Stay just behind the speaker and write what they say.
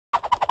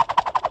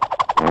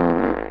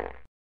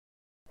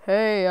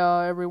Hey,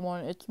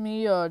 everyone, it's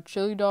me,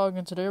 Chili Dog,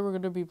 and today we're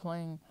gonna be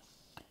playing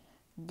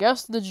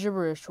Guess the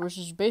Gibberish, which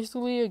is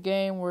basically a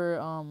game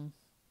where,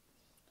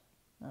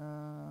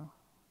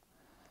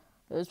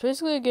 it's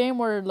basically a game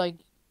where, like,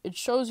 it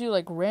shows you,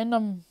 like,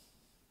 random,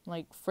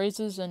 like,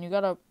 phrases, and you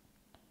gotta,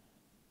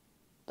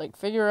 like,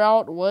 figure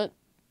out what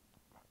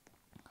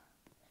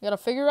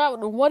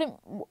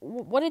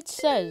it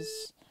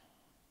says,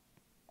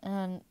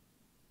 and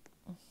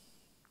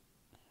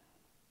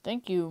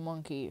thank you,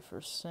 Monkey,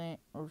 for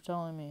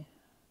telling me.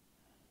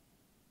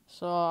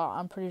 So,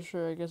 I'm pretty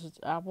sure, I guess it's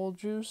apple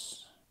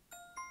juice.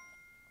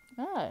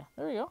 Ah,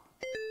 there we go.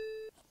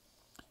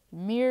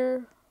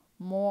 Mirror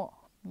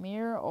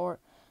or...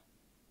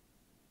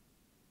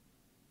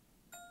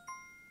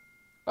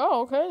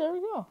 Oh, okay, there we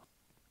go.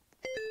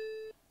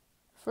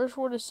 First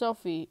word is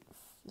selfie.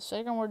 The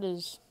second word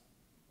is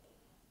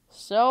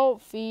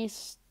selfie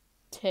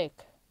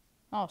stick.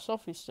 Oh,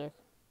 selfie stick.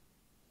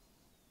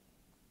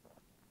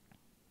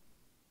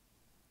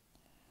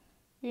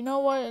 You know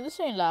what? This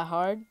ain't that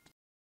hard.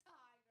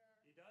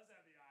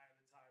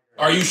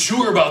 Are you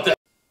sure about that?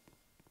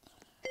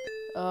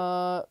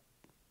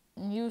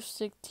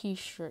 Music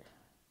t-shirt.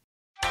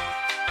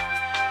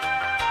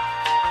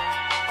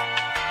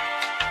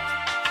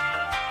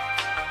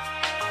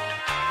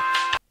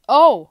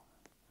 Oh!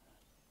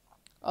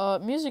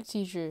 Music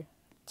teacher.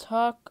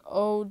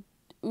 Taco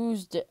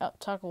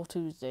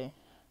Tuesday.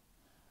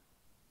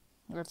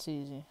 That's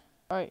easy.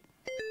 Alright.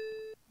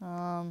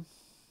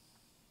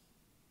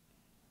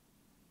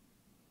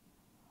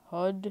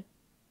 HUD.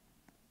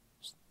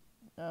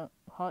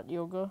 Hot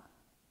yoga.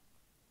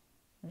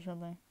 Or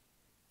something.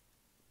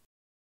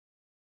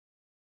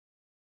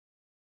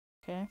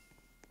 Okay.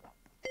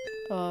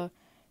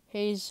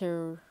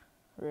 Hazer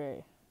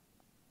Ray.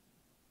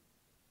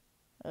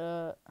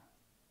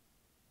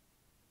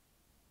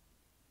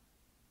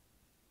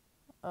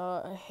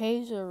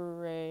 Hazer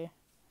Ray.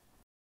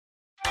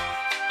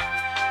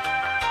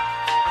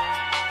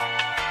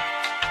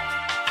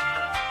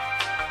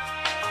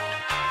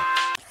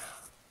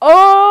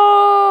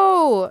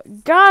 Oh!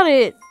 Got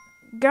it!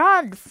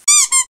 God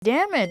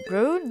damn it,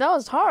 dude. That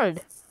was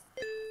hard.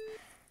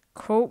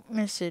 Quote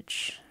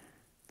message.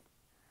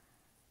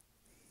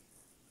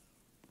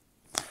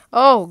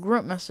 Oh,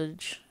 group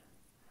message.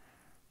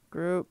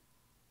 Group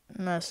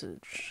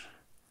message.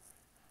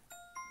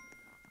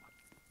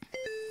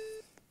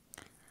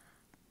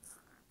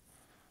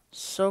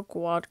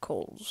 Squad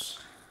calls.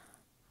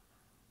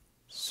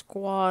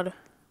 Squad.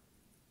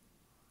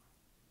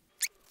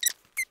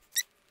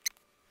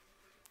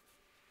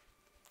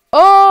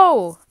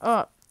 Oh!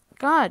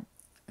 God.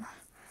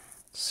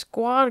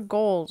 Squad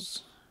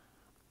goals.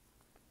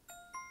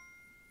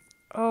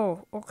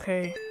 Oh,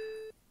 okay.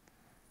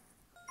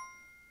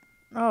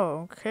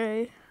 Oh,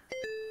 okay.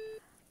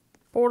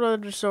 Border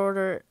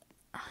disorder.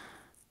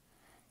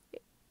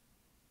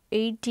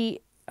 ADHD.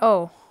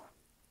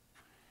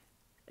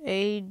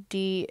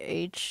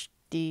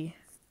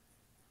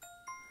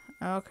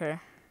 Okay.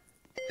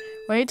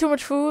 We eat too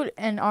much food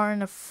and are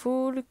in a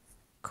food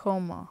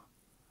coma.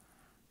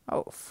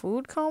 Oh,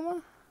 food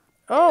coma?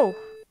 Oh,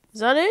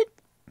 is that it?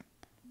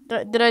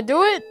 Did I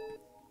do it?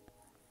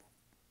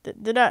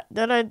 Did I?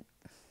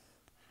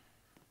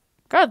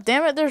 God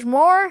damn it, there's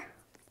more?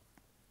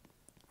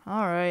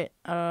 Alright,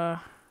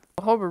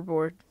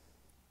 hoverboard.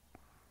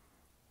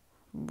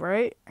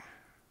 Right?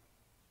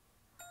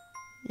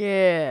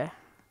 Yeah.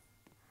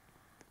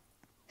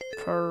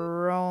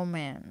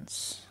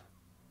 Romance.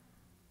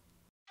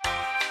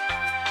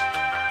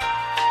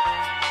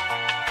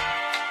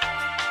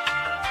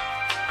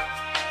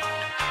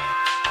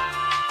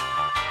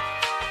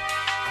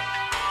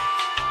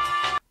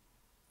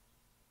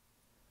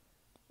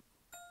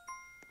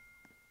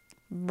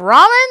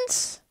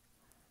 Brahmins?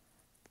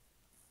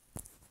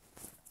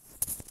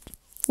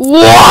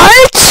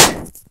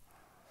 What?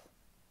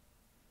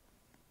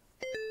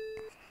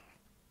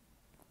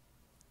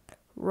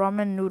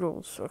 Ramen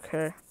noodles,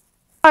 okay.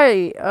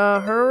 Hi,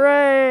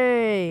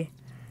 hooray!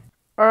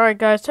 Alright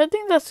guys, so I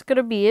think that's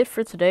gonna be it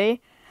for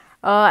today.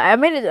 I've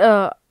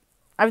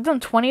done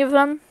 20 of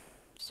them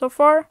so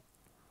far.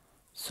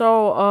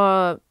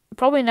 So,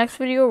 probably next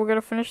video we're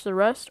gonna finish the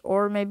rest,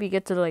 or maybe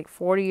get to like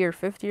 40 or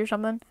 50 or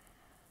something.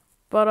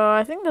 But,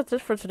 I think that's it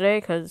for today,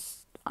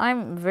 because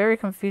I'm very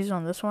confused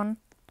on this one.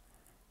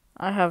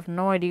 I have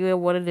no idea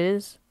what it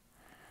is.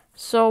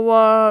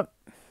 So,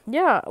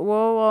 yeah,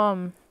 well,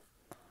 I'll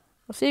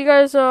see you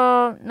guys,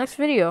 next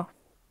video.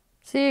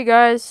 See you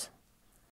guys.